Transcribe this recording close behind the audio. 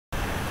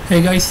Hey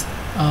guys,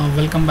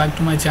 welcome back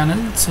to my channel.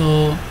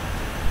 So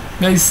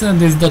guys,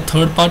 this is the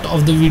third part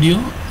of the video.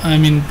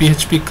 I'm in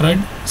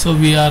PHP-CRUD. So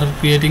we are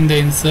creating the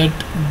insert,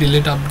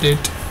 delete,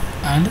 update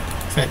and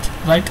fetch,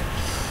 right?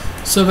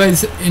 So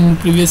guys, in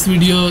previous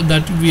video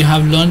that we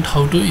have learned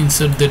how to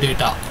insert the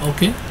data,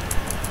 okay,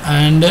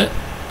 and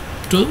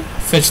to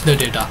fetch the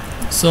data.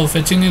 So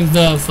fetching is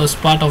the first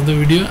part of the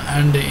video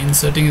and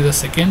inserting is the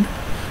second,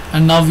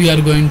 and now we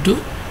are going to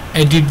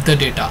edit the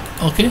data.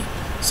 Okay,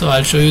 so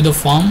I'll show you the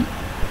form.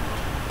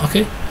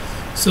 Okay,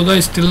 so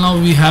guys, till now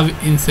we have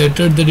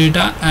inserted the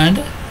data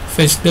and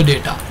fetched the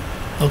data.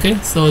 Okay,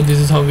 so this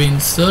is how we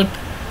insert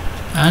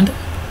and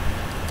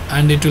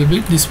it will be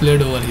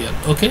displayed over here.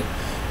 Okay,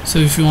 so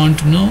if you want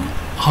to know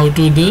how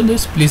to do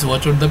this, please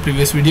watch out the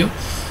previous video.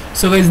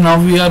 So guys, now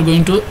we are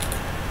going to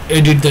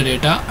edit the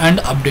data and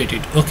update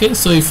it. Okay,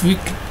 so if we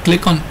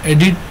click on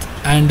edit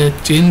and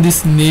change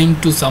this name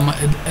to some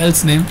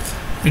else name,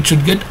 it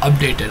should get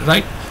updated,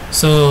 right?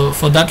 So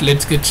for that,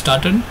 let's get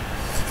started.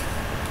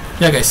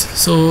 Yeah guys,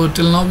 so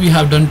till now we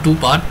have done two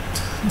parts.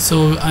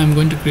 So I'm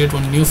going to create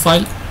one new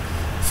file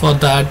for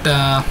that,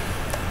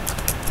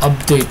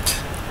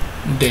 update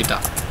data.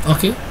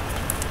 Okay,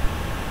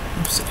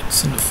 oops,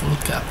 it's in the full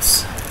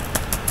caps.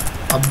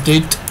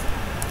 Update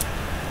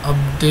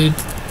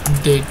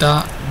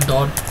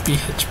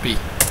data.php.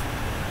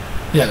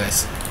 yeah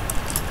guys,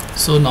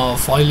 so now our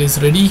file is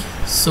ready.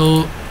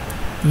 So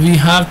we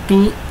have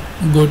to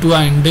go to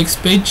our index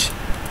page.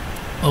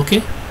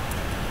 Okay,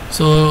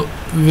 so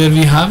where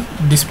we have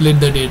displayed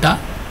the data.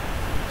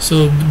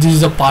 So this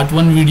is a part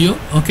 1 video.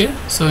 Okay,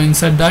 so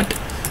inside that,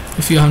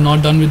 if you have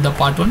not done with the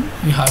part 1,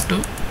 you have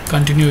to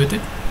continue with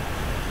it.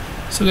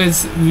 So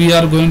guys, we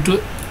are going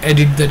to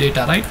edit the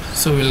data, right?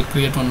 So we'll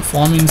create one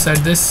form inside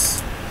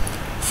this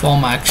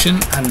form action,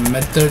 and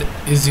method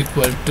is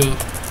equal to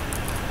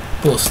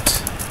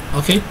post.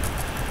 Okay,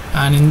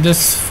 and in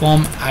this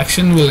form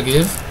action we'll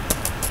give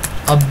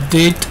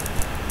update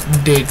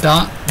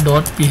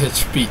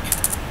data.php,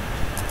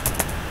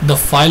 the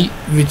file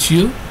which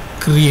you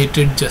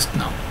created just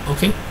now.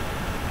 Okay,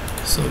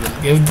 so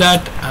we'll give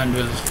that and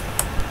we'll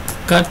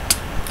cut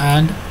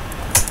and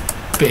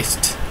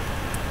paste.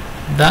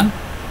 Done.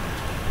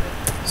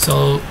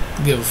 So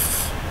give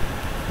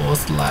 /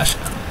 and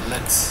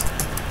let's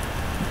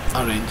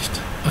arrange it.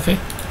 Okay,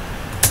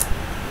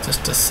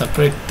 just a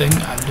separate thing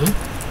I'll do.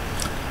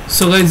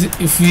 So guys,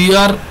 if we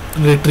are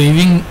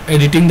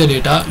editing the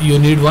data, you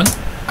need one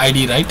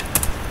ID, right?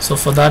 So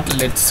for that,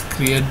 let's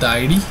create the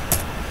ID.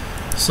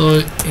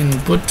 So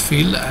input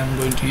field, I'm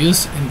going to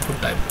use input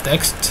type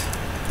text.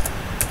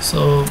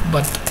 So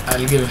but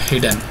I'll give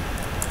hidden.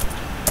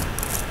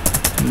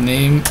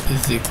 Name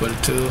is equal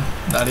to,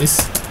 that is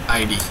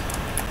ID,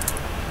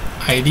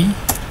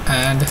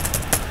 and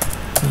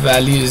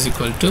value is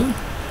equal to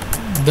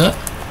the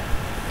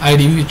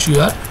ID which you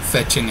are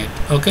fetching it.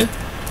 Okay,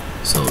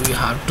 so we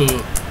have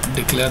to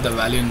declare the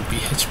value in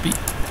PHP.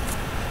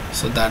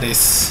 So that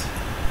is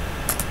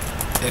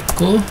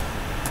echo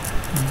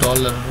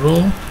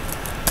 $row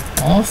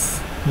of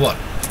what?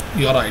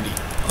 Your ID.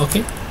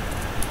 Okay,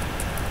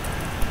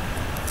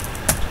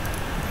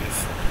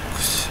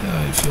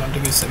 if you want to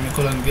give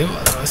semicolon, give,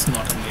 otherwise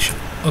not an issue.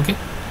 Okay,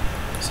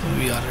 so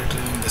we are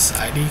retrieving this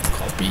ID,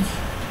 copy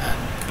and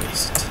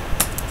paste.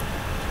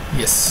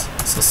 Yes,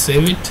 so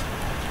save it,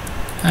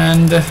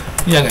 and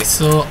yeah guys,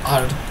 so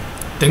our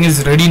thing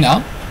is ready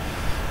now.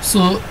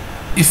 So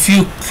if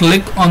you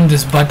click on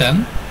this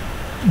button,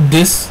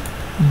 this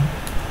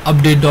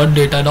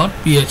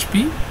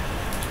update.data.php,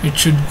 it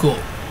should go.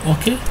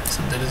 Okay,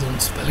 so there is one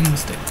spelling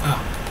mistake.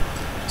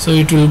 So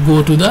it will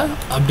go to the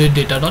update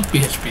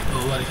data.php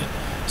over here.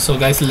 So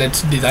guys,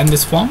 let's design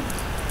this form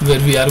where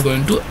we are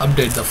going to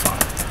update the form.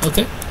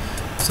 Okay,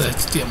 so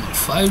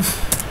HTML5.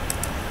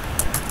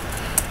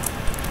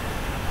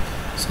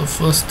 So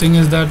first thing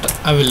is that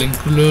I will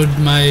include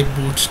my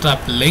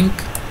bootstrap link.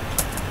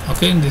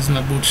 Okay, this is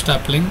my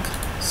bootstrap link,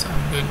 so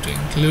I'm going to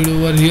include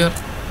over here,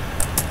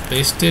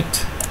 paste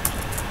it,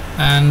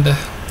 and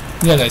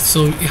yeah guys,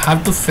 so you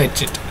have to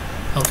fetch it.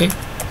 Okay,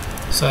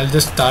 so I'll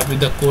just start with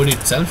the code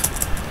itself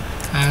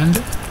and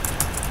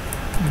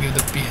give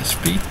the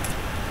PHP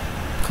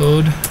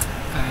code,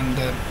 and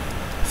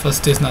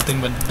first is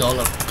nothing but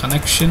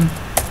 $connection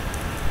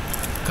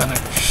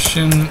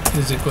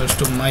is equals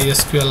to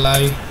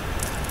MySQLi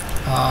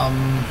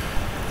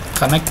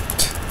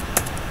connect,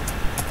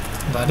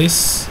 that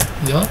is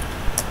your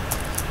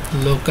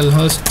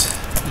localhost,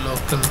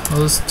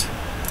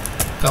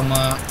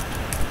 comma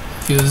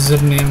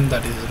username,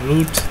 that is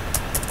root,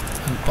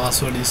 and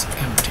password is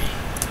empty,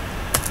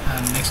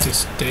 and next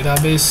is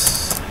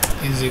database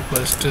is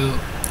equals to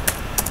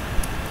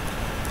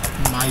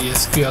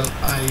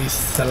MySQLi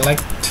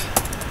select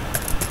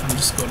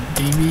underscore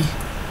db,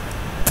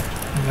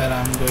 where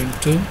I'm going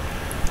to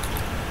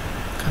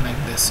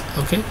connect this.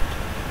 Okay,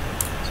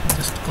 so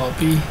just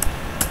copy,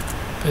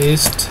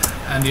 paste,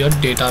 and your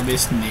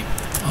database name.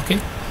 Okay,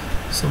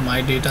 so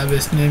my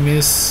database name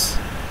is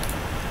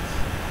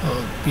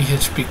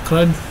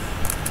PHP-CRUD.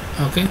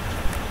 Okay,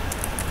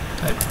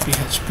 type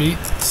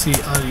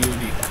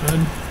PHP-CRUD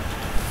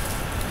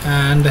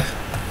and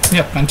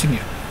yeah,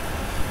 continue.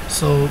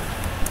 So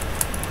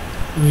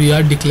we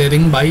are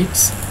declaring by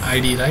its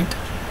ID, right?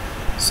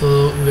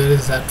 So where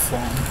is that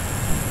form?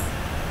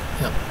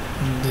 Yep,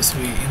 this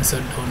we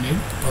insert don't need.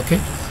 Okay,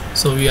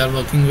 so we are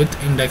working with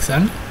index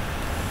and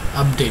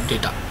update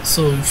data.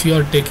 So if you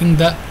are taking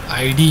the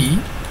ID,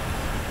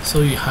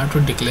 so you have to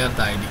declare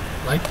the ID,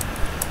 right?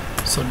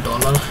 So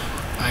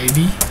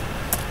 $ID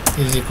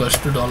is equals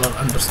to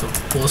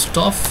 $_post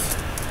of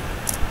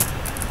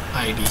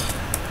ID.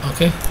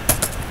 Okay,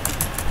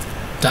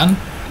 done.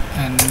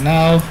 And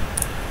now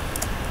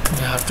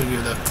we have to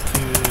give the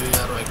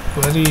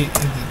query is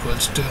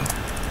equals to,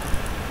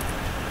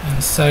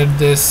 inside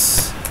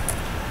this,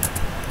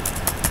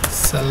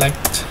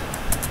 select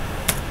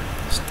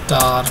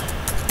star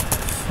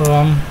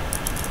from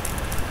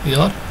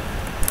your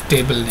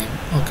table name.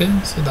 Okay,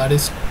 so that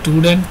is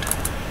student.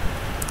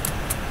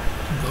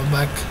 Go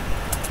back,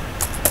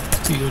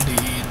 stude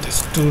the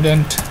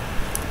student,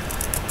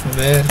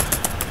 where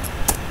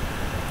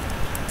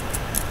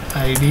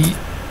ID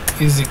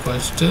is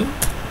equals to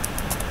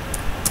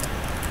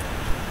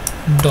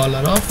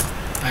dollar of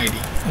ID.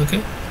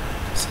 Okay,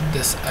 so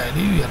this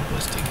ID we are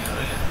posting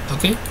here.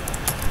 Okay,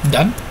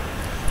 done.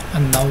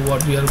 And now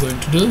what we are going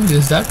to do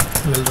is that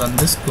we will run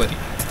this query.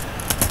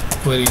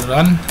 Query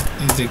run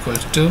is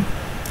equals to,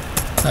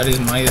 that is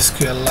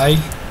MySQLi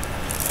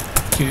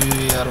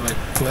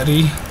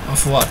query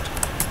of what?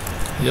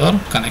 Your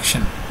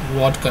connection.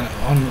 What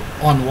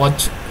on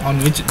which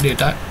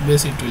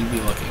database it will be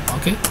working.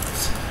 Okay,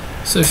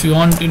 so if you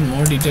want in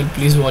more detail,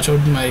 please watch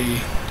out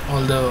my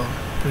all the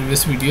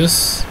previous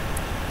videos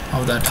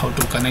of that, how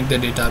to connect the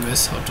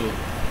database, how to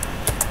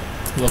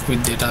work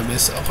with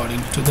database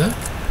according to the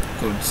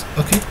codes.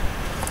 Okay,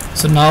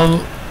 so now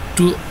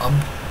to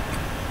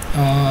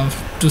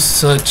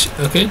search,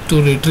 okay,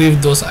 to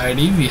retrieve those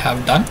ID we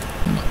have done.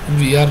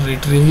 We are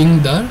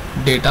retrieving the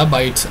data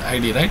by its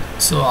ID, right?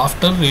 So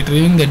after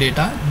retrieving the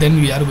data,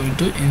 then we are going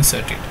to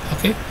insert it.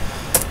 Okay,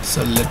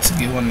 so let's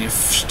give an if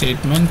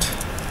statement,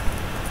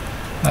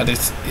 that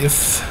is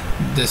if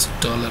this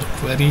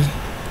 $query,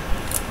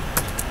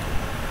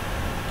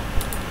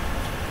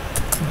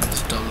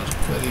 this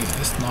 $query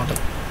is not a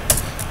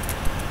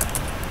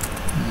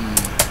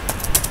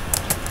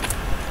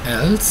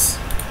else,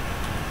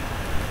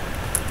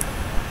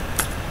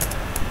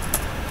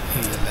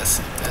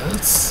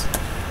 else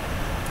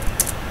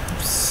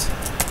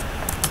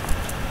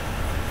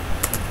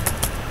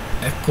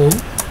echo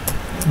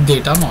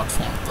data not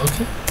found.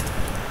 Okay,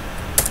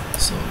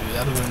 so we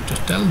are going to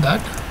tell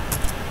that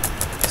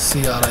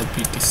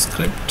CRIPT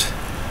script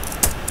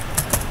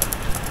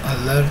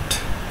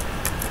alert,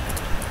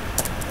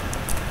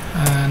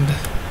 and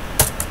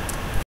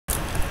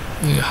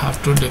you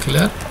have to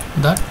declare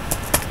that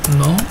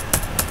no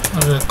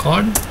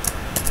record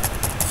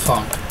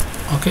found.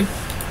 Okay,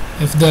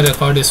 if the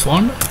record is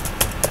found,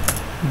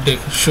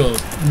 show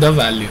the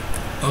value.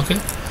 Okay,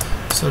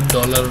 so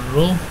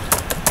 $row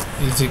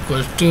is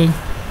equal to,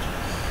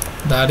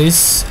 that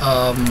is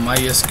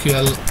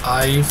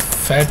MySQLi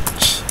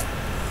fetch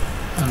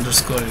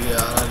underscore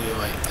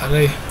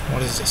array.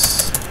 What is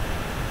this?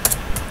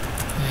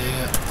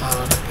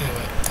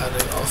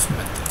 Array of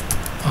method.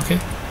 Okay,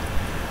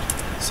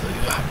 so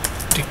you have to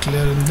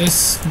declare in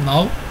this.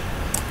 Now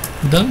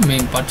the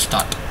main part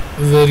start,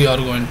 where you are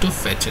going to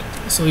fetch it.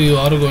 So you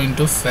are going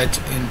to fetch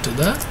into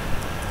the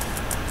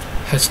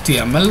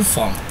HTML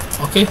form.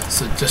 Okay,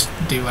 so just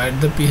divide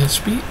the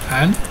PHP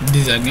and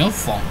design your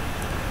form.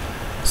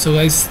 So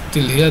guys,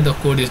 till here the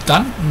code is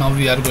done. Now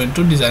we are going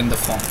to design the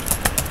form.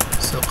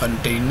 So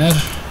container,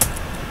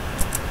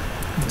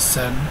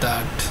 insert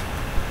that.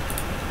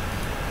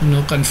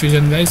 No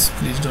confusion guys,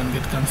 please don't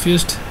get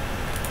confused.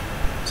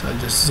 So I'll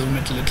just zoom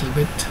it a little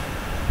bit,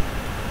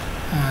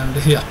 and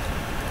here,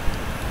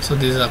 so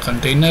this is a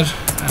container.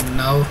 And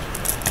now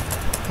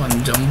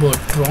one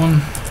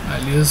jumbotron,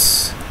 I'll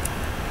use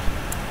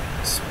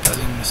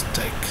spelling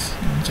mistake,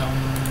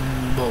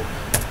 jumbotron.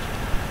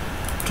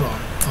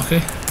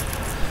 Okay,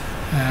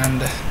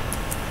 and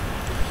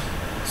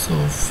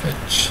so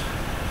fetch,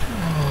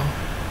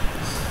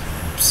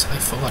 oops, I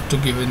forgot to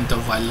give in the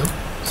while loop,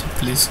 so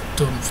please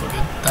don't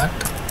forget that.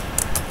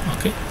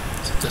 Okay,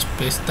 so just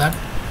paste that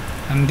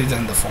and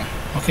design the form.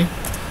 Okay,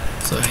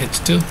 so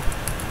h2,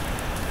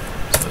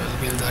 so I'll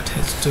give that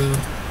h2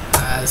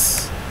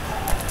 as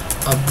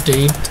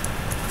update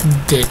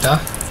data.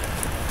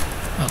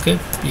 Okay,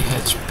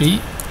 PHP,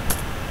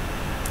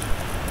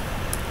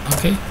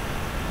 okay,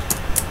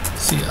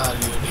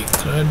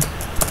 CRUD,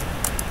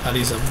 that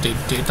is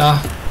update data.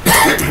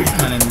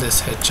 And in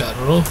this HR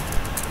row,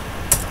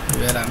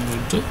 where I'm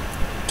going to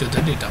do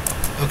the data.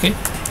 Okay,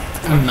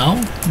 and now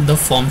the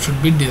form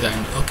should be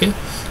designed. Okay,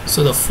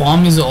 so the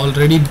form is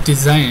already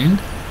designed,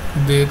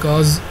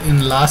 because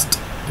in last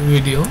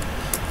video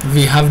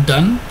we have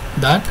done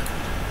that,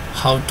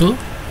 how to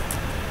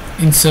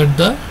insert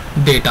the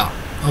data.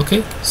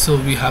 Okay, so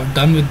we have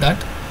done with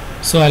that.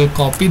 So I'll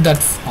copy that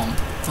form,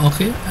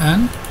 okay,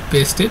 and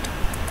paste it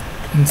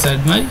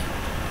inside my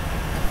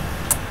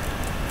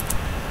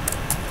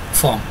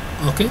form.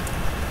 Okay,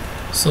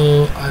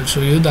 so I'll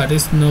show you, that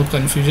is no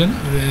confusion,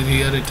 where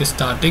here it is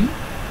starting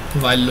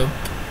while loop,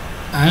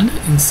 and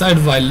inside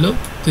while loop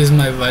this is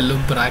my while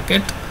loop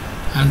bracket,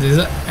 and this is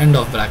the end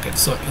of bracket.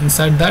 So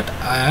inside that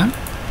I am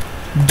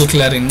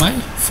declaring my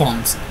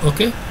forms.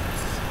 Okay,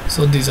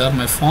 so these are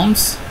my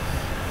forms,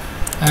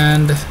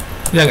 and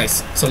yeah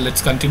guys, so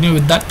let's continue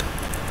with that.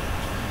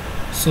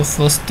 So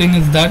first thing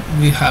is that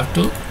we have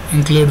to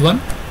include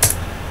one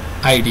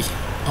ID.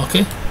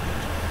 Okay,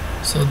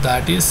 so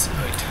that is,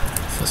 wait,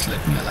 first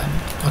let me align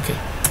it. Okay,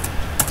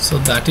 so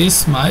that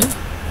is my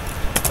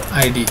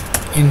ID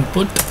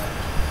input.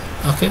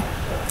 Okay,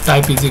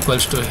 type is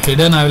equals to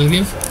hidden I will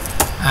give,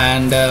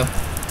 and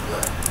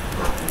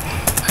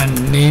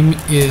name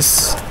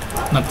is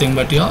nothing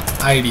but your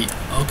ID.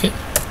 Okay,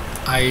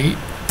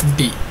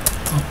 ID,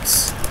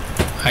 oops,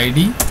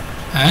 ID,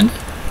 and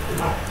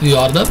you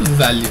are the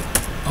value.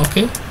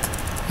 Okay,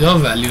 your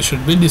value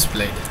should be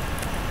displayed.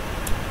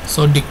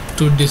 So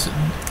to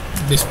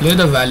display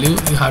the value,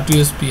 you have to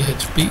use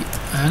PHP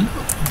and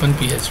open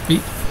PHP,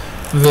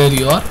 where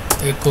you are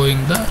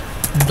echoing the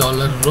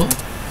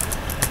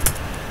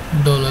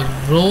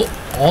 $row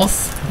of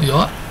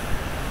your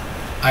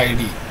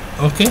ID.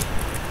 Okay,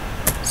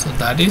 so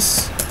that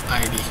is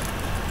ID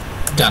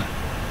done.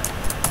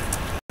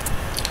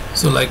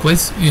 So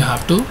likewise you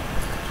have to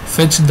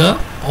fetch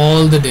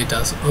all the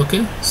data.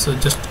 Okay, so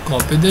just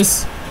copy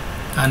this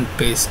and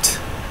paste.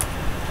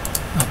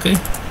 Okay,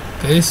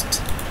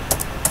 paste.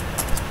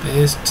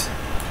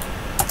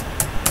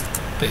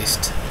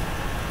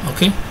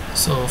 Okay,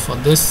 so for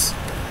this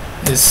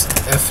is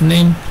f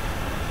name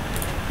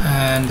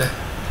and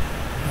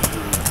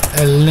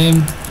l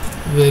name,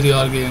 where you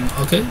are giving.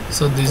 Okay,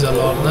 so these are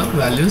all the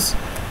values.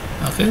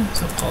 Okay,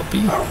 so copy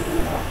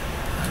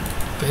and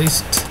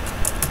paste.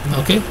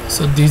 Okay,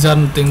 so these are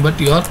nothing but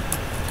your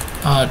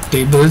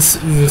tables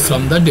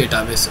from the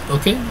database.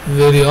 Okay,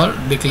 where you are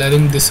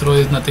declaring this row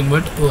is nothing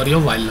but over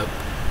your while loop.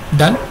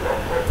 Done.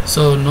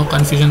 So no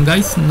confusion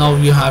guys. Now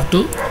you have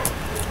to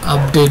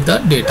update the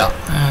data,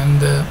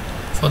 and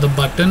for the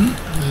button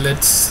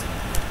let's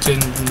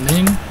change the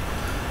name,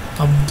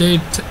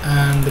 update,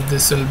 and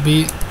this will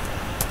be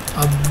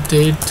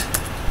update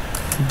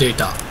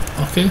data.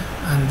 Okay,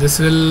 and this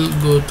will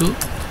go to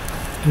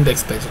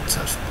index page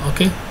itself.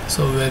 Okay,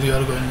 so where you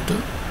are going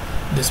to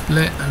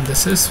display, and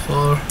this is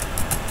for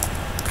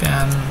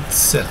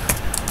cancel.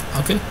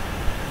 Okay,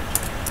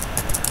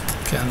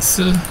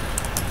 cancel.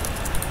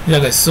 Yeah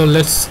guys, so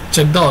let's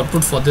check the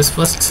output for this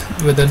first,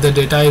 whether the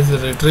data is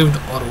retrieved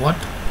or what.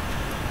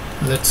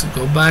 Let's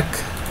go back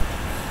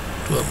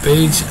to a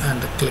page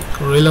and click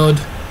reload,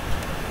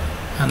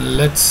 and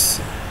let's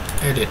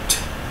edit.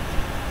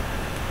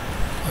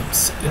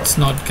 Oops, it's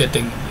not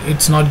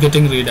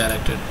getting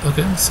redirected.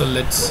 Okay, so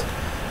let's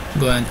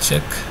go and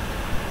check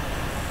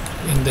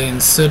in the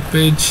insert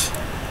page.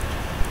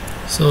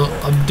 So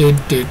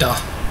update data.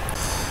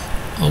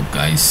 Oh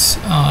guys,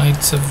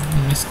 it's a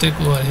mistake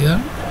over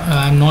here.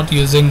 I'm not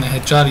using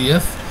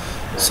href,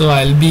 so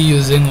I'll be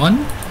using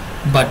one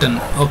button.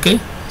 Okay,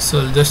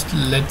 so just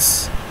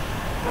let's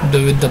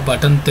do with the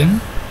button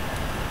thing.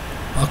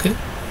 Okay,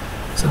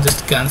 so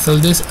just cancel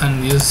this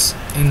and use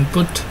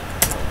input,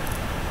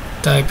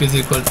 type is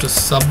equal to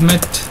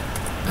submit,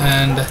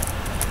 and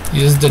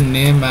use the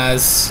name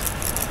as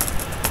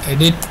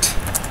edit,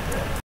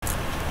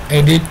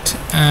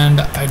 and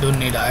I don't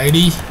need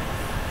ID,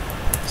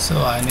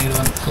 so I need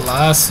one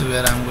class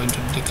where I'm going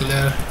to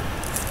declare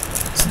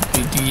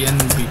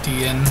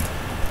btn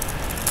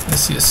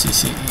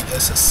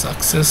success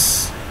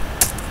success.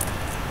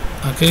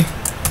 Okay,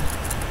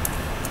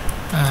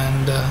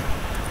 and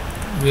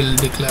we'll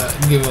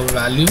give a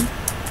value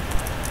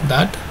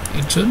that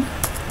it should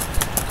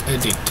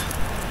edit.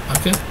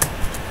 Okay,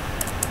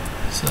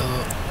 so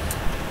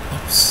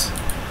oops,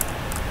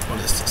 what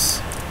is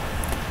this?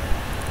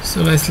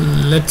 So guys,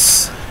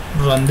 let's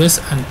run this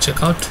and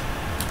check out.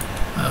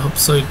 I hope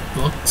so it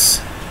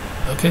works.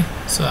 Okay,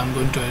 so I'm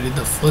going to edit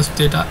the first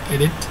data,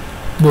 edit,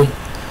 boom.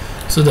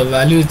 So the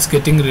value is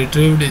getting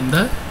retrieved in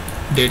the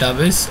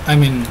database, I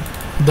mean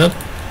the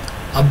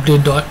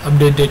update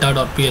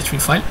data.php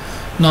file.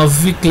 Now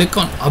if we click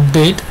on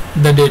update,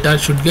 the data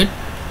should get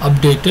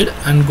updated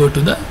and go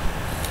to the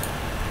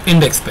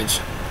index page,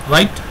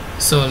 right?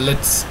 So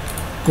let's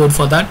code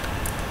for that,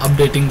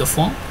 updating the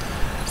form.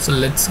 So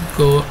let's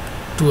go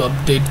to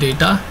update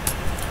data.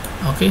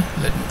 Okay,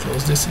 let me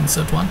close this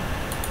insert one.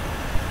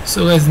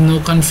 So guys,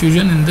 no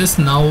confusion in this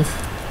now.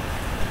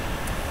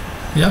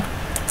 Yeah,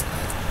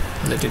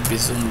 let it be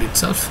zoomed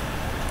itself.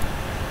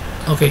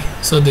 Okay,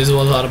 so this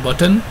was our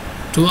button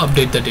to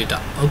update the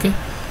data. Okay,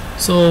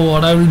 so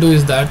what I will do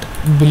is that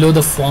below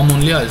the form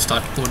only I'll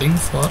start coding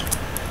for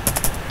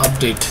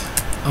update.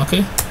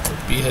 Okay, so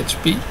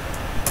PHP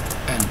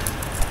and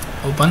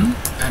open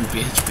and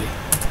PHP.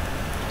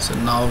 So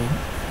now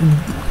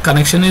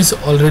connection is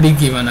already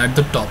given at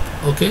the top.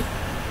 Okay,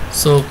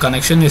 so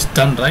connection is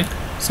done, right?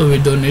 So we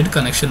don't need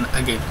connection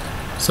again.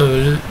 So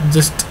we'll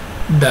just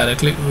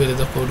directly, where is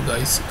the code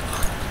guys?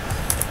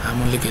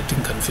 I'm only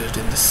getting confused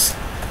in this.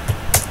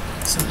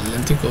 It's a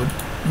lengthy code,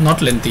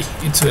 not lengthy,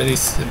 it's very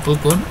simple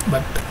code,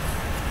 but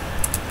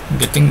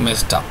getting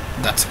messed up,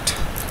 that's it.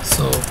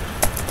 So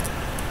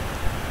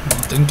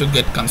nothing to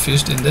get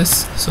confused in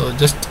this. So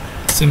just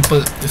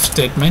simple if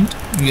statement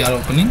we are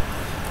opening.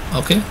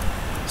 Okay,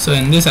 so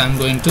in this I am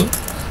going to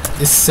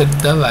set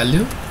the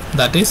value,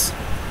 that is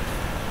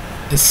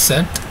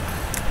set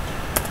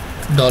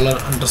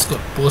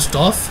 $_post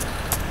of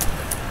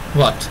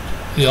what,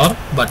 your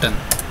button.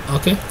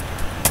 Okay,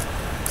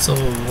 so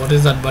what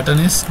is that button?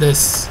 Is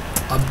this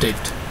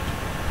update.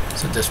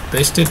 So just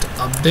paste it,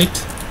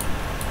 update,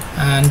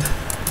 and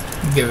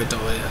give it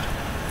over here.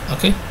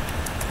 Okay,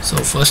 so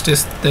first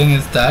thing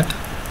is that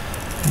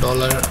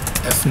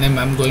 $fname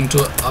I'm going to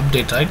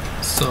update, right?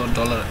 So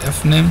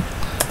 $fname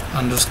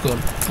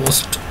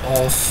 _post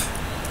of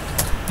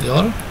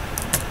your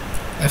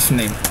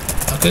fname.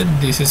 Okay,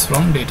 this is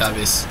from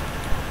database,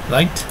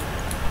 right?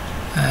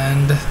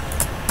 And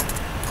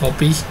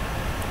copy,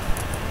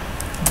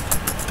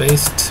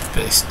 paste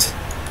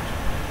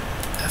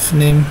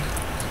fname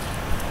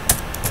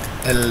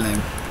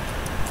lname.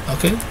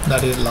 Okay,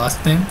 that is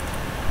last name,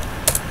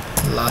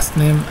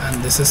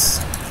 and this is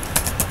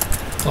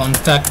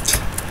contact.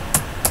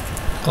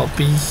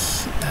 Copy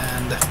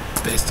and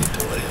paste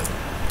it over here,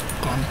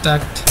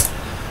 contact.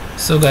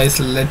 So guys,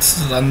 let's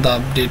run the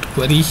update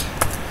query.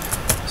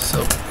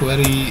 So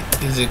query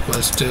is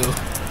equals to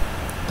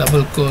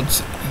double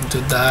quotes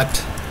into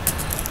that.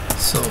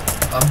 So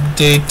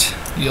update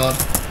your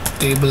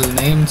table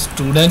name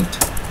student.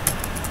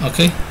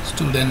 Okay,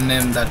 student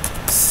name, that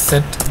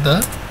set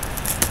the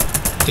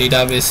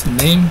database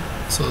name.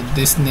 So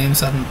these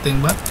names are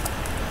nothing but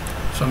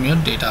from your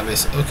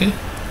database. Okay,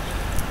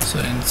 so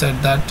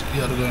inside that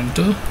you are going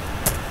to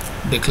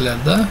declare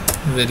the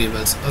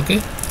variables.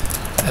 Okay,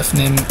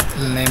 fname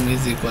name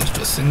is equals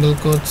to single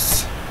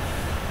quotes,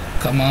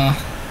 comma,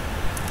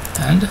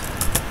 and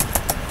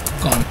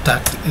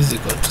contact is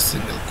equal to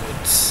single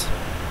quotes.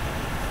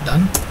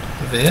 Done.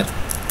 Where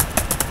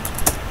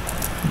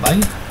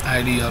by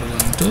id you are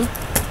going to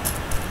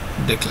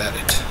declare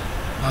it.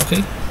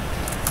 Okay,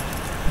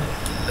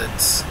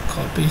 let's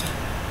copy,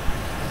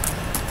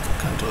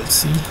 Control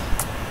C,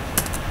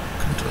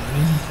 Control V,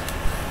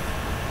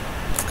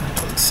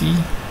 Control C,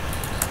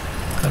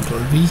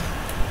 Control V,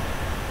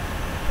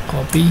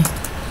 copy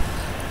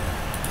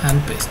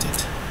and paste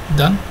it.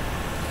 Done.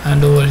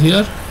 And over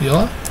here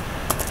your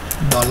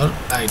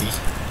 $id.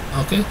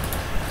 Okay,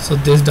 so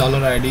this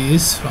 $id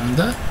is from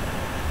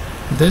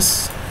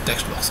this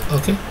text box.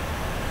 Okay,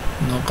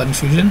 no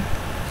confusion,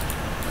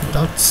 no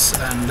doubts,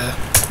 and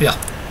yeah.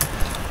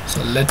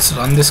 So let's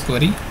run this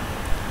query.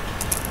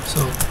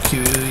 So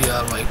query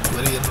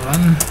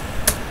run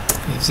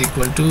is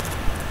equal to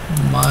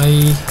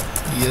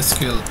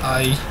mysqli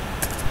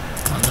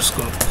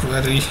underscore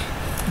query,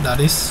 that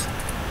is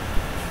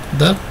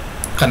the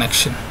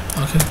connection.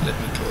 Okay, let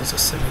me close a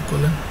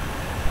semicolon.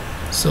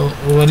 So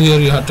over here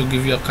you have to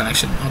give your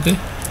connection. Okay,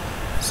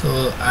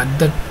 so at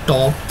the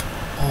top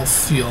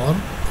of your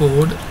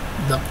code,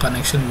 the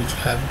connection which you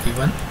have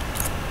given,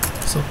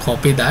 so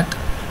copy that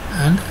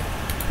and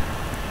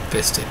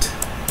paste it.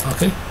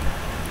 Okay,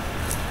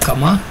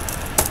 comma,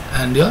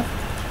 and your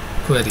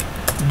query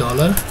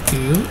 $query.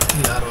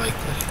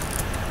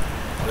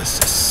 What is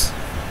this?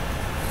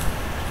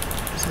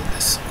 So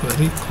this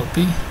query,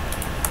 copy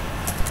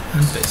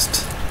and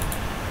paste.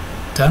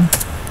 Done.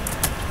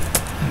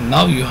 And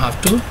now you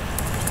have to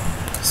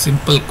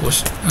simple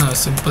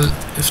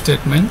if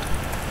statement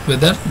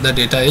whether the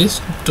data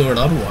is stored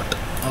or what.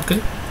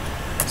 Okay,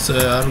 so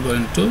you are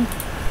going to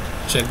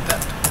check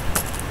that.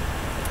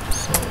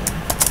 So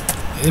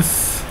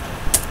if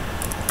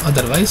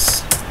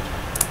otherwise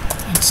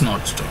it's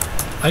not stored,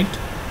 right?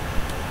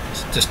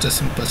 It's just a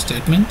simple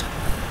statement.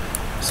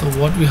 So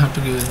what we have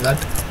to give is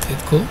that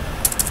echo.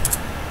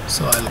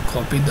 So I'll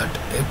copy that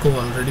echo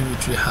already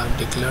which we have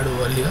declared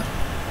over here.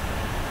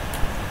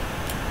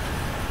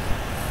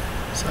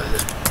 So I'll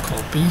just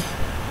copy,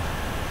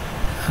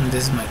 and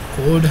this is my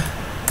code,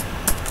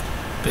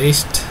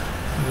 paste,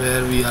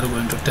 where we are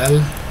going to tell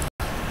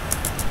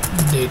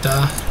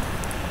data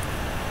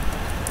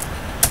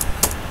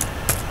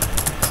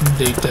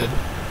updated.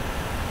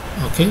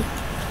 Okay,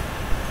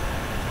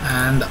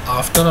 and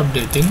after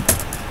updating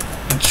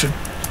it should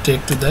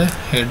take to the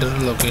header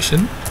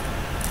location.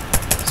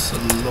 So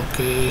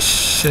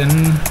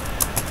location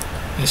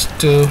is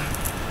to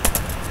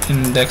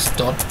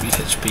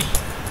index.php.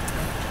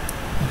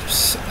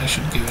 Oops, I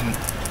should give in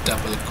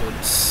double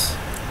quotes.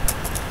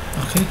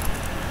 Okay,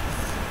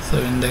 so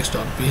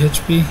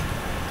index.php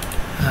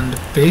and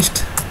paste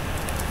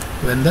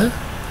when the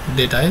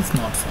data is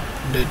not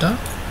found. Data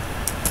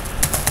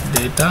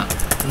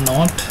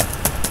not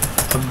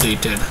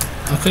updated.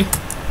 Okay,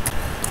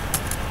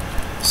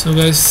 so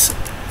guys,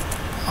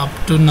 up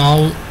to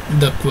now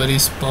the query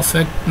is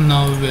perfect.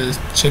 Now we will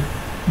check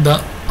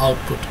the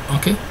output.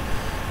 Okay,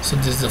 so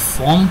this is the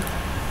form,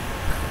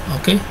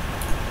 okay,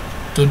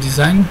 to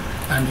design,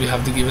 and we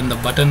have given the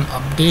button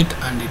update,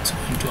 and it's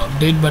going to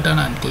update button,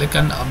 and click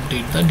and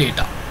update the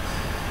data.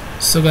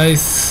 So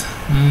guys,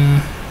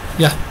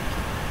 Yeah,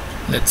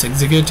 let's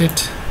execute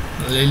it,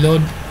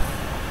 reload,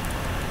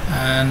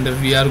 and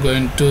we are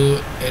going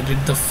to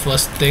edit the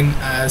first thing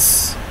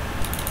as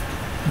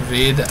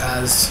read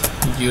as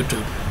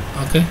YouTube.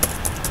 Okay,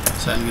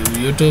 so I'll give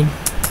YouTube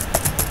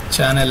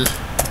channel.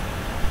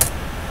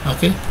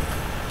 Okay,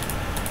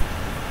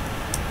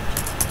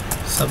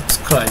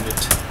 subscribe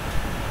it.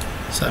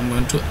 So I'm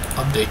going to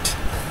update.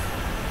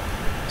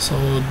 So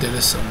there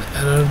is an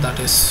error, that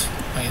is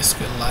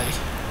MySQLi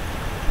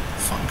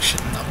function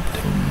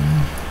update.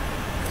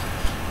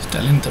 It's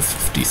telling the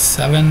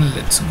 57.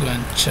 Let's go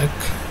and check.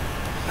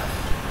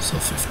 So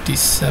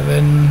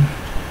 57,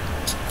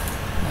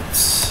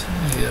 let's,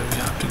 here we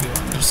have to give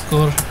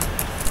underscore,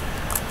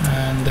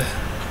 and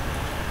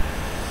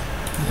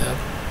yeah,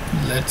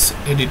 let's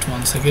edit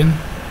once again.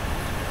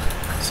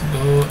 Let's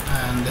go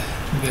and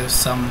give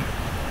some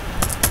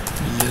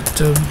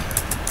YouTube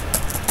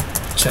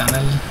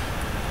channel.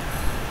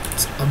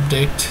 Let's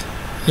update.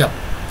 Yep,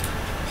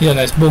 here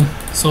guys, boom.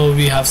 So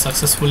we have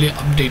successfully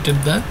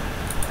updated the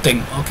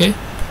thing. Okay,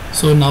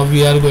 so now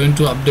we are going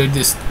to update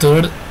this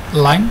third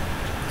line,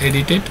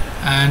 edit it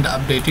and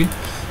update it.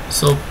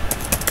 So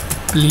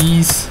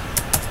please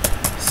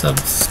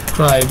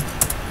subscribe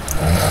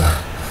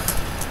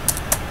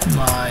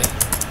my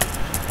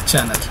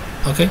channel.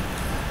 Okay,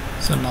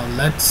 so now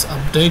let's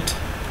update.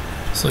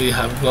 So you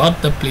have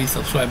got the please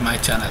subscribe my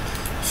channel.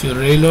 If you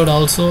reload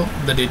also,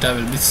 the data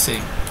will be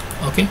same.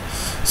 Okay,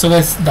 so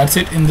guys, that's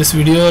it in this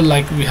video.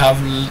 Like, we have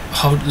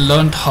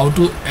learned how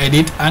to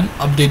edit and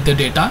update the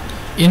data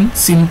in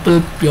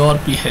simple pure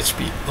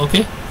PHP.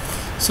 Okay,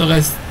 so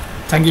guys,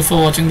 thank you for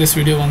watching this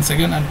video once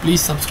again, and please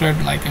subscribe,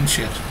 like and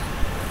share.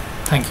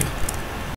 Thank you.